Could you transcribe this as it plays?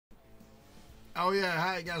Oh yeah,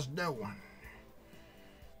 how you guys doing?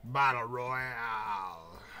 Battle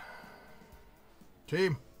Royale.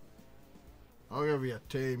 Team? I'll give you a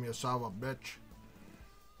team, you son of a bitch.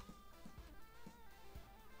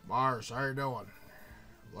 Mars, how you doing?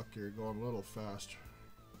 Lucky you're going a little faster.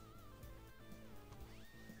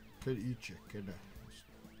 Could eat you, could I?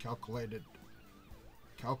 Calculate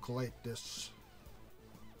this.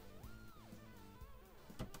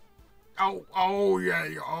 Oh, yeah,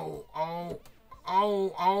 you're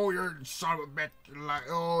son of a bitch. Like,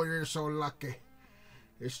 oh, you're so lucky.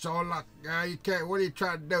 You're so lucky. You can't, what are you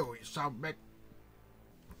trying to do, you son of a bitch?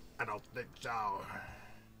 I don't think so.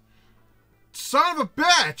 Son of a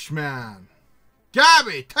bitch, man.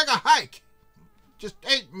 Gabby, take a hike. Just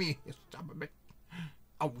ate me, you son of a bitch.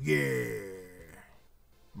 Oh, yeah.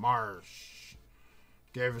 Mars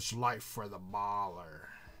gave us life for the baller.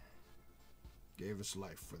 Gave us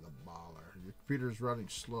life for the baller. Your computer's running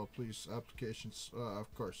slow. Please, applications.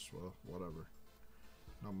 Of course. Well, whatever.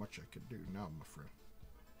 Not much I can do now, my friend.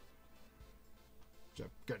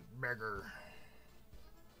 Except get bigger.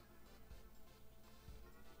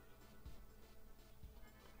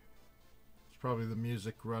 It's probably the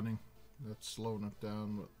music running. That's slowing it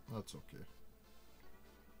down, but that's okay.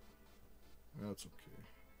 That's okay.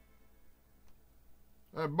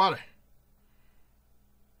 Hey, buddy.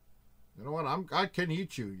 You know what? I can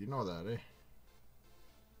eat you. You know that, eh?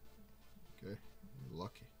 Okay. You're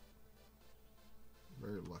lucky.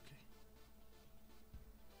 Very lucky.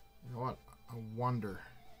 You know what? I wonder.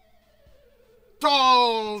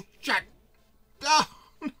 Oh, shit! Oh,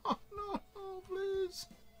 no, please.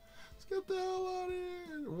 Let's get the hell out of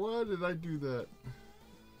here. Why did I do that?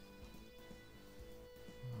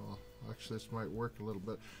 Oh, actually, this might work a little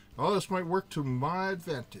bit. Oh, this might work to my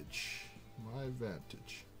advantage. My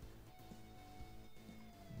advantage.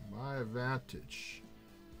 My advantage.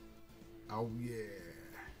 Oh, yeah.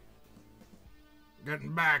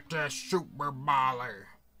 Getting back to Super Baller.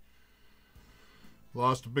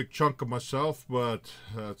 Lost a big chunk of myself, but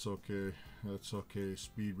that's okay. That's okay,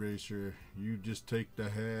 Speed Racer. You just take the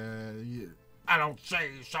head. I don't say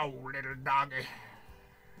so, little doggy.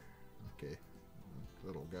 Okay.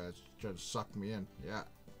 Little guy's trying to suck me in. Yeah.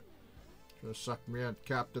 Trying to suck me in.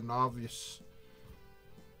 Captain Obvious.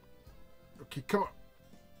 Okay, come on.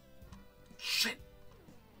 Shit.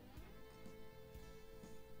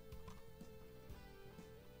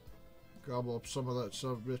 Gobble up some of that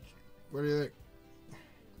son of a bitch. What do you think?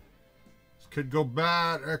 This could go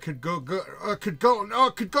bad, or it could go good, or it could go, no,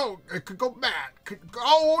 it could go bad. Could go,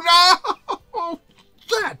 oh no! Oh,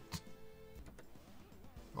 shit!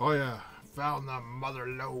 Oh yeah, found the mother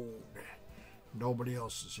load. Nobody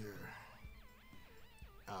else is here.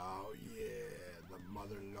 Oh yeah, the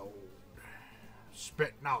mother load.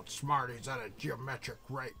 Spitting out Smarties at a geometric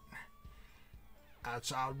rate.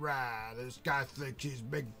 That's alright. This guy thinks he's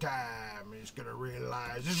big time. He's gonna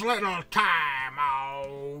realize it's little time.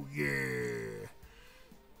 Oh, yeah.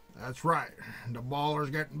 That's right. The baller's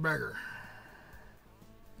getting bigger.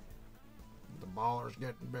 The baller's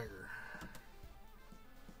getting bigger.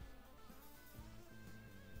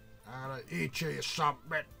 I'm gonna eat you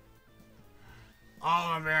something.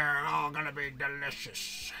 All of you are all gonna be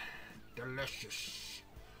delicious. Delicious.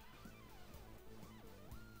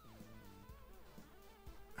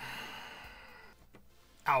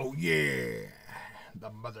 Oh yeah, the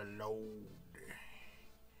mother load.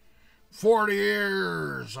 40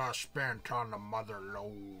 years I spent on the mother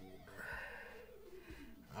load.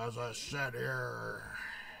 As I said here.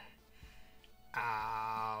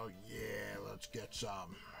 Oh yeah, let's get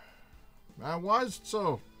some. Man, why is it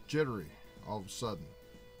so jittery all of a sudden?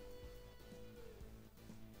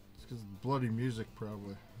 Because of the bloody music,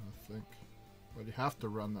 probably, I think. But you have to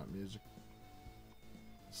run that music.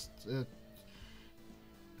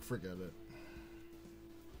 Forget it.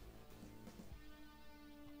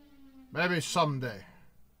 Maybe someday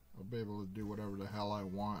I'll be able to do whatever the hell I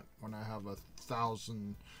want when I have a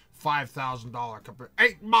 $5,000 computer.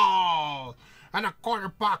 8-ball and a quarter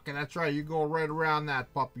pocket. That's right. You go right around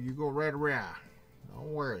that puppy. You go right around.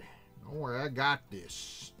 Don't worry. Don't worry. I got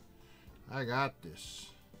this. I got this.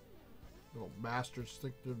 Little bastards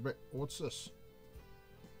think they're big. What's this?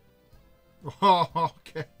 Oh,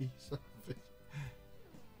 okay.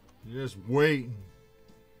 You're just waiting.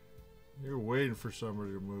 You're waiting for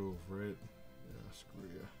somebody to move, right? Yeah, screw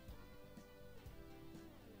you.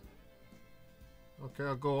 Okay,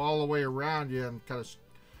 I'll go all the way around you and kind of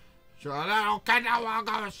show. Okay, now I'll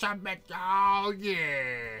go submit. Oh,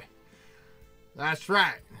 yeah. That's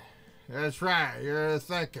right. That's right. You're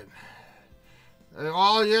thinking.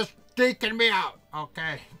 All just sneaking me out,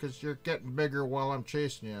 okay? Because you're getting bigger while I'm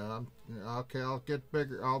chasing you. Okay, I'll get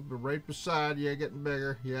bigger. I'll be right beside you, getting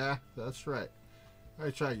bigger. Yeah, that's right. I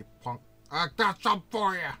try, you punk. I got something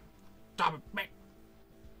for you. Stop it, mate.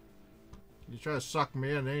 You try to suck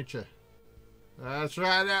me in, ain't you? That's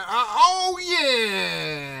right. Oh,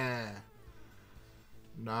 yeah.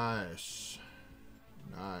 Nice.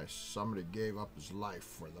 Nice. Somebody gave up his life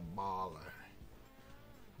for the baller.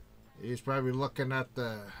 He's probably looking at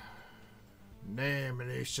the name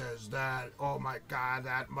and he says that, oh my God,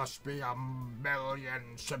 that must be a 1 million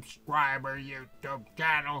subscriber YouTube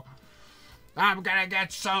channel. I'm gonna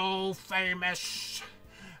get so famous.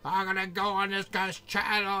 I'm gonna go on this guy's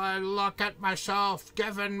channel and look at myself,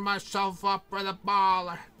 giving myself up for the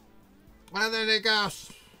baller. And then he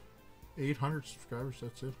goes, 800 subscribers,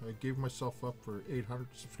 that's it. I gave myself up for 800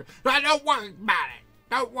 subscribers. Now, don't worry about it.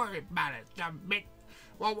 Don't worry about it.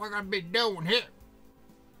 What we're gonna be doing here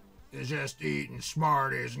is just eating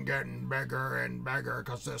Smarties and getting bigger and bigger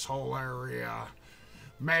because this whole area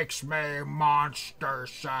makes me monster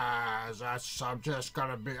size. I'm just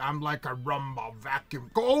gonna be, I'm like a Rumba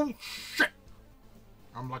vacuum. Oh shit!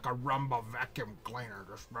 I'm like a Rumba vacuum cleaner.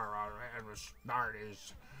 Just and with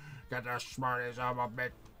Smarties. Get the Smarties. I'm a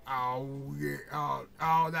big, oh yeah,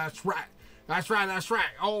 oh that's right. That's right, that's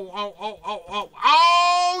right. Oh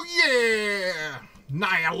yeah!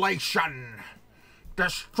 Annihilation!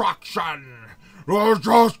 Destruction! It's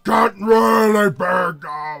just getting really big!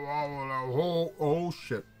 Oh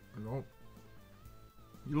shit. No.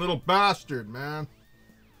 You little bastard, man.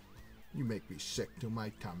 You make me sick to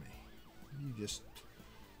my tummy. You just...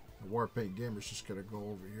 The Warpaint Gamer's just gonna go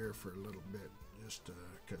over here for a little bit. Just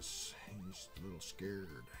because he's a little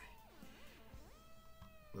scared.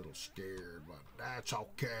 But that's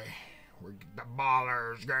okay. The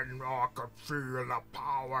baller's getting, I can feel the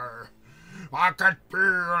power. I can feel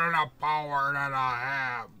the power that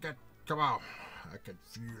I have. Come on. I can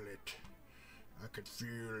feel it. I can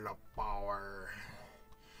feel the power.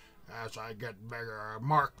 As I get bigger.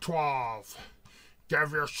 Mark 12.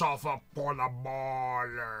 Give yourself up for the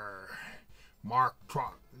baller. Mark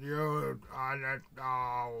 12.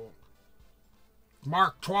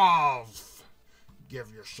 Mark 12.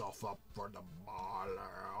 Give yourself up for the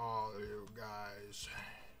baller. All you guys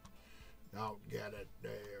don't get it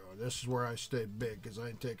there. This is where I stay big because I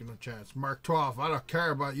ain't taking no chance. Mark 12, I don't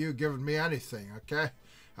care about you giving me anything, okay?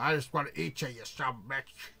 I just want to eat you, you son of a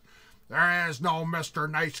bitch. There is no Mr.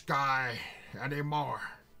 Nice Guy anymore.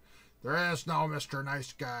 There is no Mr.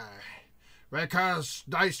 Nice Guy. Because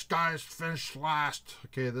nice guys finish last.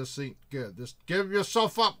 Okay, this ain't good. Just give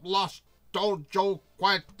yourself up, Lost Dojo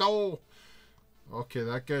Quieto. Okay,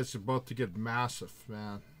 that guy's about to get massive,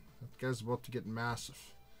 man. That guy's about to get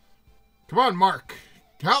massive. Come on, Mark.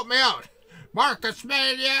 Help me out. Mark, it's me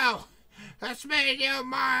and you. It's me and you,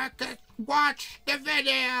 Mark. Watch the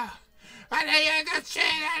video. And then you can see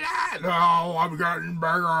that. Oh, I'm getting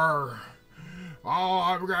bigger. Oh,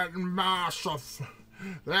 I'm getting massive.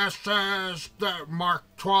 This is the Mark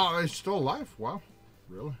 12. He's still alive? Wow.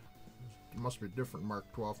 Really? It must be different,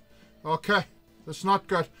 Mark 12. Okay. That's not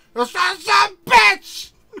good. That's not some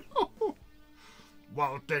bitch!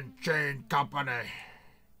 Walton Chain Company.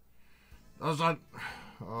 Doesn't...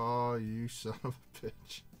 Oh, you son of a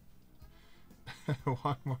bitch.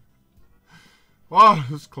 One more. Oh, that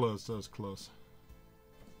was close. That was close.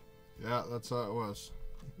 Yeah, that's how it was.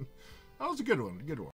 That was a good one. A good one.